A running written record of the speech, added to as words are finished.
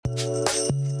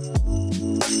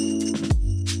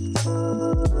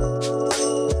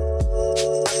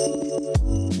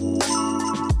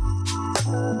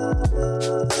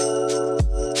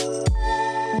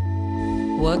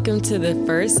welcome to the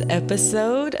first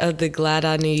episode of the Glad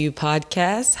I Knew You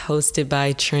podcast, hosted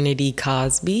by Trinity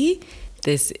Cosby.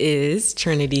 This is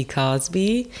Trinity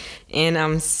Cosby, and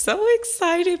I'm so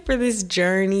excited for this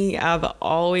journey. I've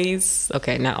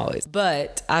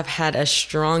had a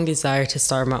strong desire to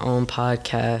start my own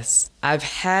podcast. I've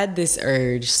had this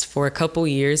urge for a couple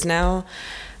years now.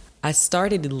 I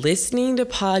started listening to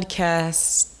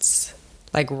podcasts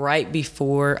like right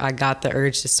before I got the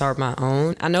urge to start my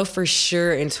own. I know for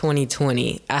sure in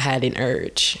 2020, I had an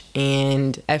urge.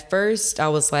 And at first I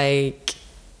was like,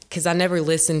 because I never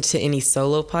listened to any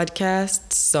solo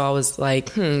podcasts. So I was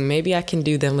like, maybe I can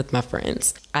do them with my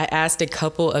friends. I asked a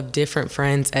couple of different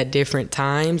friends at different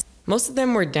times. Most of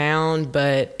them were down,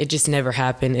 but it just never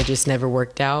happened. It just never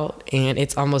worked out. And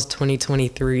it's almost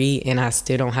 2023 and I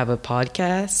still don't have a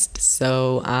podcast.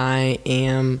 So I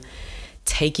am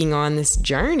taking on this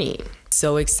journey.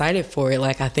 So excited for it.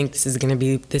 Like, I think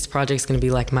this project's gonna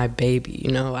be like my baby.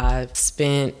 You know, I've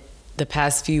spent the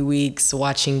past few weeks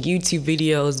watching YouTube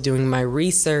videos, doing my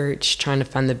research, trying to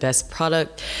find the best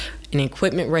product and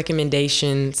equipment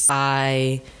recommendations.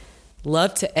 I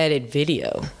love to edit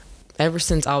video. Ever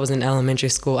since I was in elementary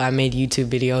school, I made YouTube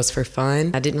videos for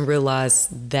fun. I didn't realize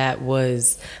that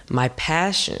was my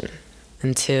passion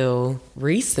until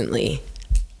recently.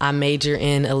 I major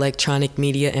in electronic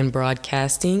media and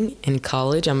broadcasting in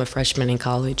college. I'm a freshman in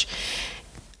college.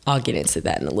 I'll get into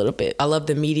that in a little bit. I love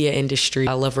the media industry.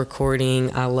 I love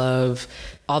recording. I love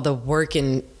all the work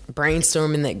and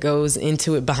brainstorming that goes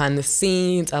into it behind the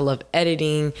scenes. I love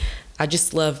editing. I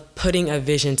just love putting a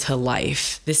vision to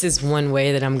life. This is one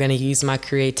way that I'm going to use my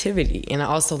creativity. And I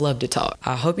also love to talk.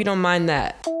 I hope you don't mind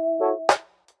that.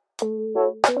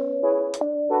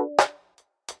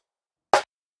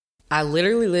 I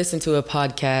literally listen to a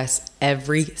podcast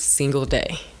every single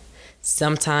day,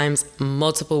 sometimes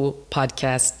multiple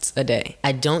podcasts a day.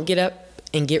 I don't get up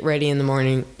and get ready in the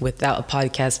morning without a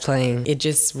podcast playing. It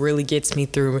just really gets me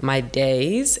through my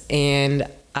days, and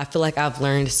I feel like I've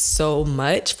learned so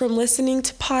much from listening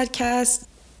to podcasts.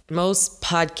 Most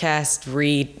podcasts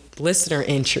read listener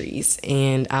entries,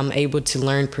 and I'm able to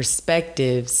learn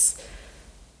perspectives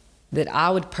that I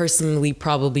would personally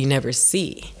probably never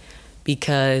see,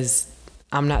 because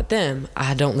I'm not them.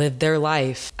 I don't live their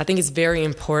life. I think it's very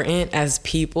important as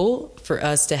people for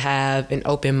us to have an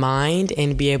open mind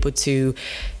and be able to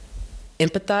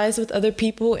empathize with other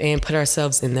people and put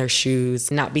ourselves in their shoes,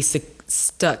 not be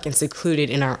stuck and secluded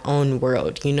in our own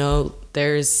world. You know,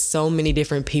 there's so many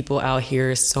different people out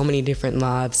here, so many different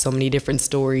lives, so many different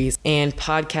stories. And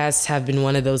podcasts have been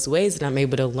one of those ways that I'm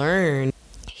able to learn,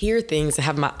 hear things, and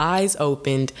have my eyes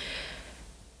opened,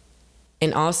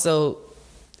 and also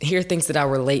hear things that I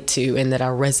relate to and that I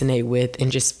resonate with,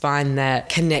 and just find that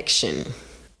connection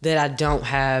that I don't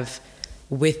have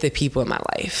with the people in my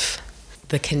life.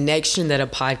 The connection that a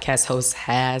podcast host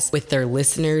has with their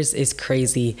listeners is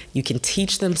crazy. You can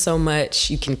teach them so much.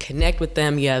 You can connect with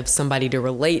them. You have somebody to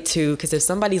relate to, because if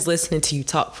somebody's listening to you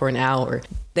talk for an hour,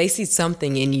 they see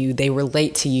something in you. They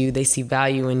relate to you. They see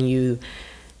value in you.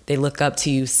 They look up to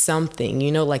you, something,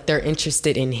 you know, like they're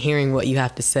interested in hearing what you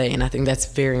have to say. And I think that's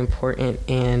very important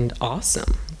and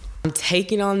awesome. I'm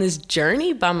taking on this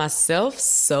journey by myself,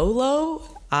 solo.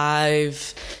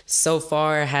 I've so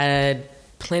far had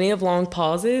plenty of long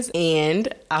pauses,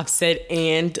 and I've said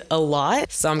 "and" a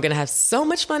lot. So I'm going to have so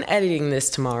much fun editing this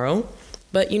tomorrow.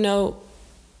 But, you know,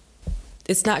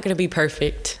 it's not going to be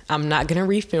perfect. I'm not going to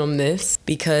refilm this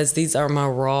because these are my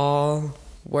raw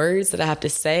words that I have to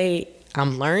say.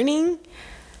 I'm learning.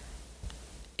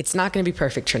 It's not going to be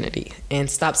perfect, Trinity. And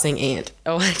stop saying "and."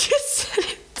 Oh, I just said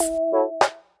it.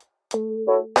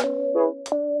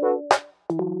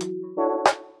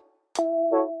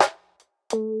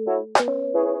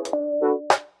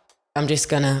 I'm just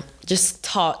gonna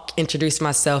talk, introduce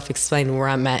myself, explain where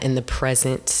I'm at in the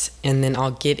present, and then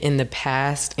I'll get in the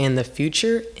past and the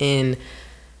future in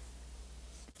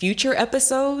future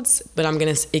episodes, but I'm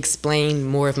going to explain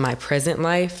more of my present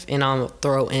life, and I'll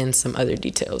throw in some other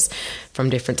details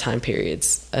from different time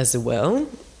periods as well.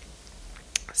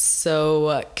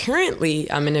 So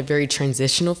currently, I'm in a very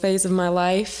transitional phase of my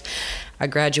life. I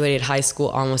graduated high school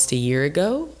almost a year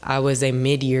ago. I was a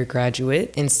mid-year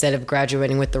graduate. Instead of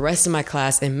graduating with the rest of my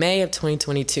class in May of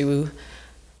 2022,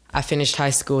 I finished high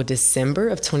school December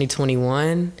of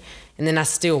 2021. And then I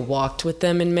still walked with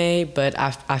them in May, but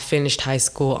I finished high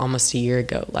school almost a year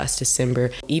ago, last December.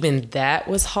 Even that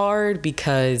was hard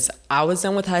because I was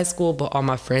done with high school, but all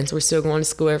my friends were still going to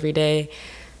school every day.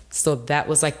 So that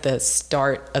was like the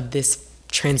start of this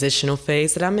transitional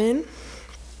phase that I'm in.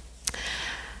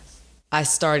 I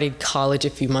started college a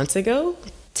few months ago,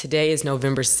 today is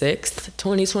November 6th,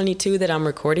 2022 that I'm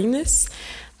recording this.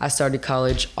 I started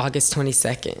college August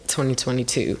 22nd,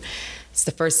 2022. It's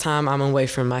the first time I'm away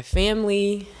from my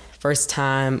family. First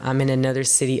time I'm in another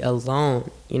city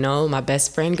alone. You know, my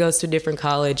best friend goes to a different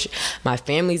college. My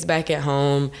family's back at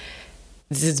home.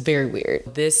 This is very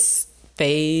weird. This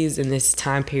phase and this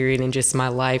time period in just my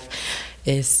life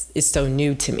is so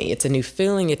new to me. It's a new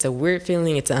feeling. It's a weird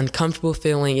feeling. It's an uncomfortable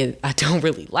feeling. I don't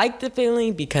really like the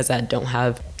feeling because I don't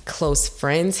have close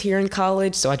friends here in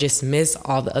college. So I just miss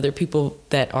all the other people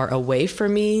that are away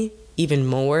from me even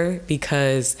more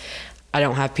because I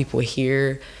don't have people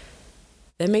here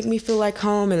that make me feel like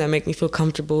home and that make me feel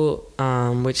comfortable,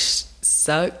 which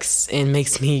sucks and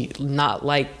makes me not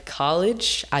like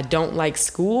college. I don't like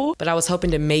school, but I was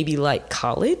hoping to maybe like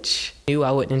college. I knew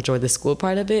I wouldn't enjoy the school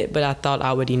part of it, but I thought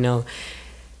I would,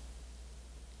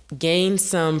 gain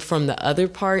some from the other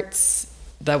parts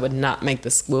that would not make the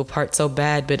school part so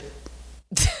bad, but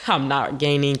I'm not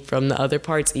gaining from the other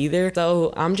parts either.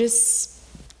 So I'm just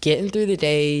getting through the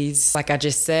days. Like I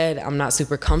just said, I'm not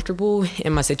super comfortable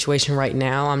in my situation right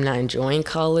now. I'm not enjoying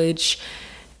college.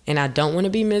 And I don't want to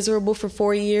be miserable for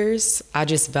 4 years. I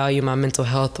just value my mental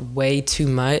health way too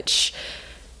much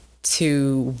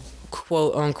to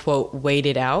quote unquote wait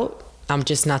it out. I'm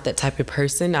just not that type of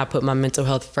person. I put my mental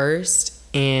health first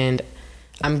and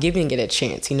I'm giving it a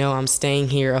chance. I'm staying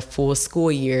here a full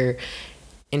school year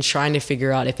and trying to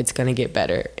figure out if it's going to get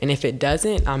better. And if it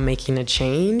doesn't, I'm making a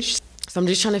change. So I'm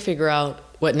just trying to figure out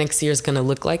what next year is going to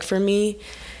look like for me.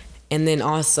 And then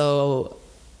also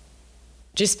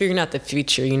just figuring out the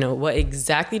future, what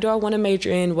exactly do I want to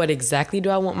major in? What exactly do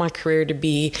I want my career to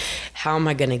be? How am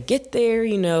I going to get there?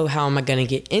 How am I going to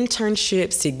get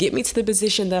internships to get me to the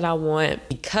position that I want?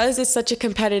 Because it's such a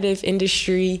competitive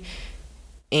industry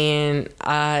and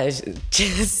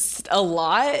just a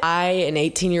lot. An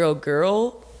 18-year-old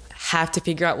girl, have to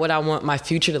figure out what I want my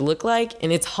future to look like.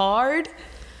 And it's hard.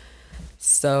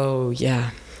 So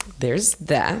yeah, there's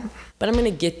that. But I'm going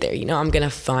to get there, I'm going to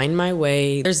find my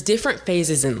way. There's different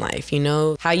phases in life,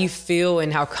 how you feel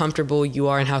and how comfortable you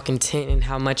are and how content and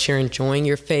how much you're enjoying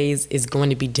your phase is going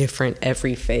to be different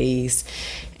every phase.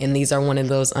 And these are one of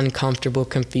those uncomfortable,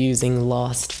 confusing,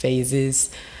 lost phases.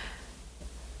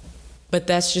 But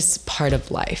that's just part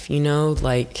of life,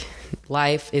 like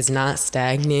life is not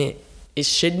stagnant. It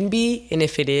shouldn't be. And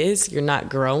if it is, you're not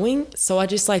growing. So I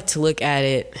just like to look at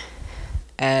it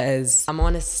as I'm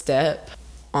on a step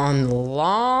on the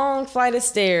long flight of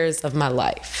stairs of my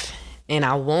life, and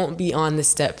I won't be on this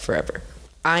step forever.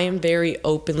 I am very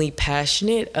openly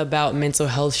passionate about mental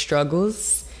health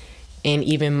struggles and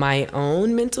even my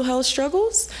own mental health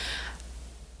struggles.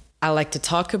 I like to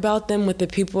talk about them with the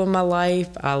people in my life.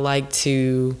 I like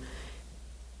to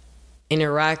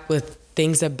interact with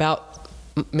things about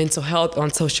mental health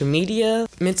on social media.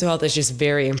 Mental health is just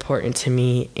very important to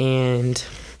me, and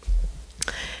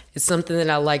it's something that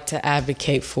I like to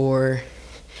advocate for.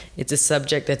 It's a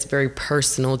subject that's very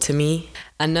personal to me.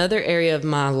 Another area of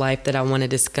my life that I want to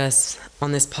discuss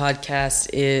on this podcast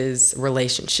is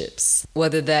relationships.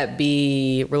 Whether that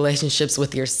be relationships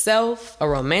with yourself, a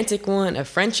romantic one, a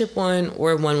friendship one,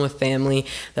 or one with family.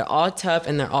 They're all tough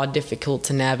and they're all difficult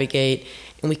to navigate.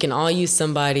 And we can all use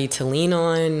somebody to lean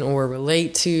on or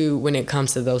relate to when it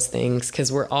comes to those things,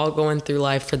 because we're all going through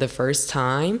life for the first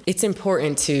time. It's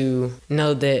important to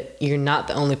know that you're not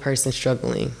the only person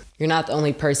struggling. You're not the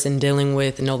only person dealing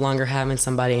with no longer having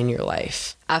somebody in your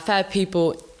life. I've had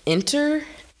people enter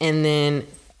and then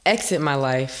exit my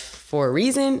life for a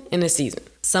reason and a season.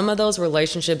 Some of those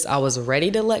relationships I was ready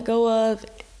to let go of,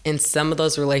 and some of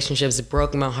those relationships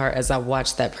broke my heart as I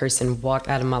watched that person walk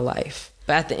out of my life.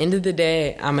 But at the end of the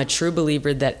day, I'm a true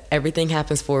believer that everything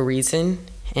happens for a reason,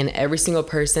 and every single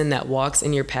person that walks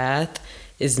in your path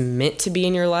is meant to be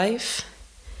in your life,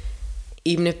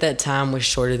 even if that time was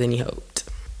shorter than you hoped.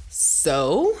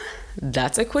 So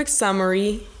that's a quick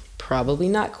summary. Probably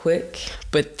not quick,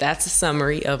 but that's a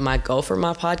summary of my goal for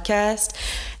my podcast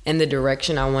and the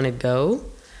direction I want to go.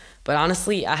 But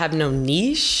honestly, I have no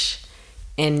niche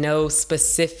and no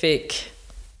specific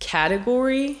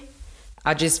category.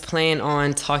 I just plan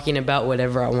on talking about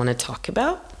whatever I want to talk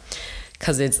about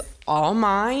because it's all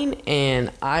mine and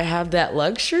I have that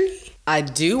luxury. I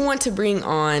do want to bring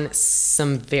on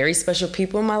some very special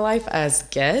people in my life as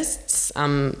guests.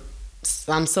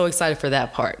 I'm so excited for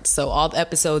that part. So all the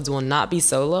episodes will not be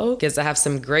solo because I have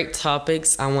some great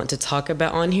topics I want to talk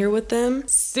about on here with them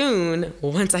soon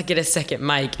once I get a second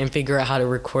mic and figure out how to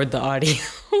record the audio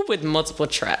with multiple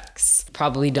tracks.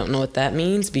 Probably don't know what that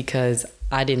means because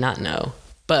I did not know.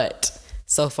 But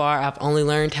so far I've only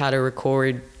learned how to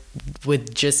record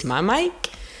with just my mic.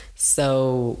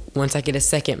 So once I get a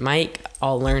second mic,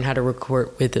 I'll learn how to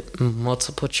record with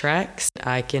multiple tracks.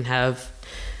 I can have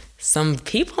some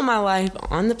people in my life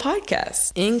on the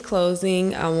podcast. In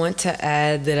closing, I want to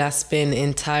add that I spend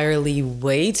entirely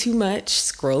way too much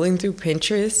scrolling through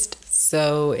Pinterest.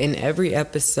 So in every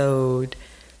episode,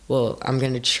 well, I'm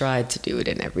going to try to do it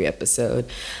in every episode,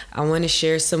 I want to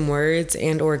share some words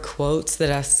and or quotes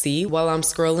that I see while I'm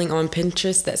scrolling on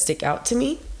Pinterest that stick out to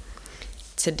me.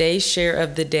 Today's share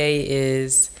of the day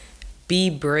is, be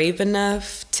brave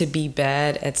enough to be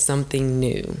bad at something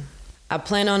new. I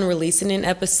plan on releasing an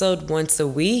episode once a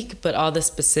week, but all the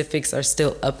specifics are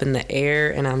still up in the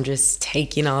air, and I'm just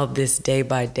taking all of this day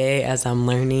by day as I'm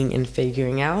learning and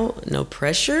figuring out. No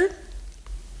pressure.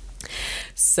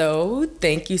 So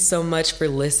thank you so much for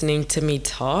listening to me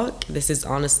talk. This is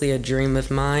honestly a dream of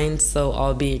mine, so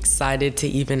I'll be excited to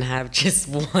even have just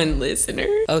one listener.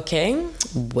 Okay,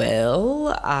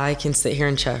 well, I can sit here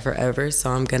and chat forever, so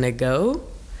I'm gonna go.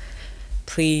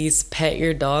 Please pet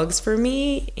your dogs for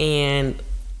me and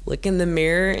look in the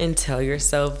mirror and tell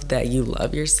yourself that you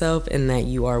love yourself and that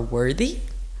you are worthy.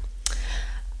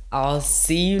 I'll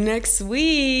see you next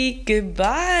week.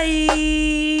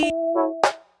 Goodbye.